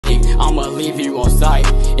I'ma leave you on sight.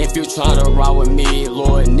 If you try to ride with me,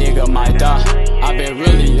 Lord nigga might die. I been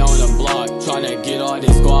really on the block, tryna get all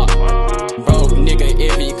this guap. Broke nigga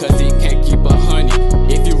iffy, cause he can't keep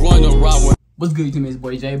 100. If you wanna ride with... What's good, you? It's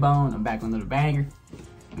boy J-Bone. I'm back on another banger.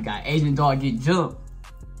 We got Asian Dog Get Jumped,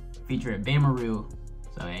 featuring Bandmanrill.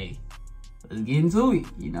 So hey, let's get into it.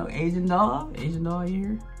 You know, Asian Dog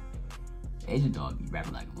here. Asian Dog be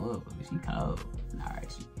rapping like a motherfucker. She cold.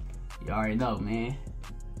 Alright, you already know, man.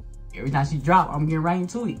 Every time she drop, I'm getting right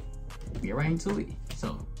into it. Get right into it.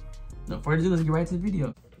 So, no further ado, let's get right to the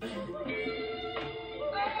video.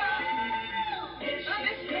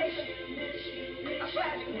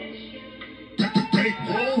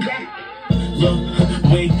 Look,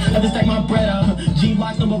 wait, I just stack my bread up.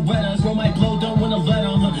 G-Locks no Berettas, roll my blow, don't wanna let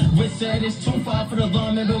them. Rich said it's too far for the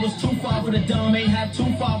lum, maybe it was too far for the dumb. Ain't had too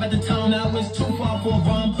far at the time, now it's too far for a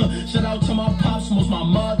rum. Shout out to my pops, most my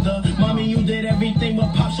mother. Mommy, you did everything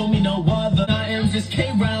but pop, show me no other. 9M's just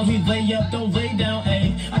K-rounds, we lay up, don't lay down,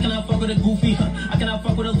 ayy. I cannot fuck with a goofy, I cannot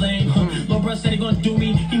fuck with a lame. Lil' bro said he gonna do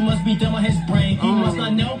me, he must be dumb on his brain. He must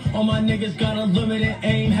not know, all my niggas got unlimited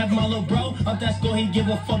aim. Have my little bro up that score, he give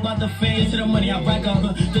a fuck about the fame. To the money I rack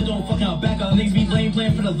up, just don't fucking back up. Niggas be blame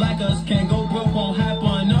playing for the lackers, can't go broke, won't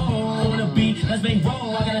happen. No, on the beat, let's make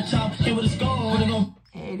roll. I got a chop, hit with a score.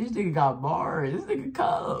 Hey, this nigga got bars. This nigga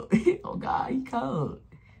cold. Oh God, he cold.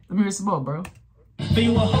 Let me hear some more, bro. Feel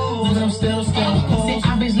you a hoe, I'm still cold. Said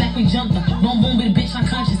I bitch like we jumped up. Boom boom with a bitch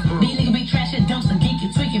unconscious. These niggas be trash and dumpster. Geek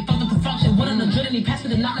it, tweak it, fuck up the function. One on the drill and he passed me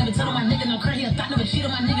the knock. Never tell my nigga no curry. He a thought never cheat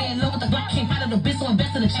on my nigga in love with the Glock. Can't fight out the bitch, so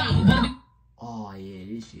invest in the chain. Oh yeah,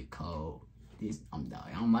 this shit cold. This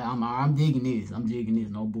I'm digging this. I'm digging this.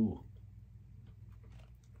 No bull.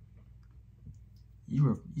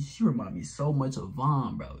 She remind me so much of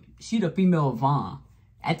Vaughn, bro. She the female Vaughn.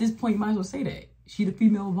 At this point, you might as well say that. She the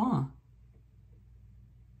female Vaughn.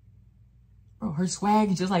 Bro, her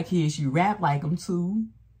swag is just like his. She rap like him too.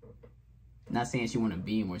 Not saying she want to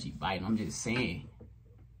be him or she bite him. I'm just saying.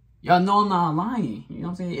 Y'all know I'm not lying. You know what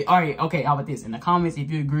I'm saying? All right, okay. How about this? In the comments, if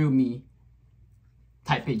you agree with me,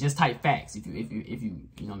 type it. Just type facts. If you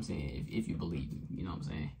know what I'm saying. If you believe me, you know what I'm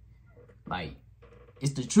saying. Like,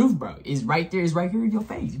 it's the truth, bro. It's right there. It's right here in your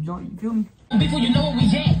face. You feel me? Before you know where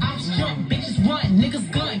we at, ops jump, bitches run,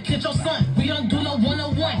 niggas gun, kill your son. We don't do no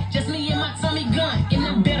one-on-one, just me and my Tommy gun. In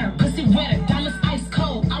the better, pussy wetter, diamonds ice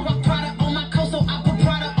cold. I rock Prada on my coat, so I put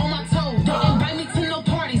Prada on my toe. Don't invite me to no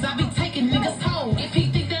parties, I be taking niggas home. If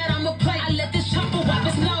he think that I'ma play, I let this chopper wipe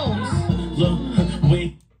his nose. Look,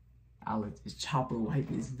 wait. I let this chopper wipe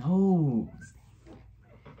his nose.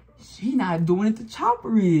 She not doing it, the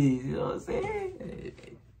chopper is. You know what I'm saying?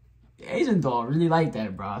 Asian Dog really like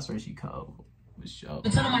that, bro. I swear she cold. For sure.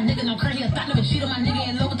 Tell my nigga no curry, I thought never cheat on my nigga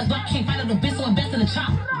in love with the Glock. Can't fight out the bitch, so invest in the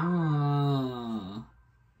chop.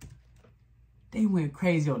 They went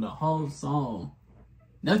crazy on the whole song.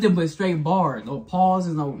 Nothing but straight bars. No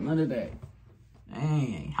pauses, no none of that.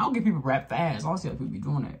 Dang. How can people rap fast? I don't see how people be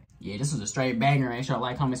doing that. Yeah, this was a straight banger. Make sure to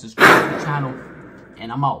like, comment, subscribe to the channel.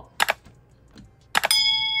 And I'm out.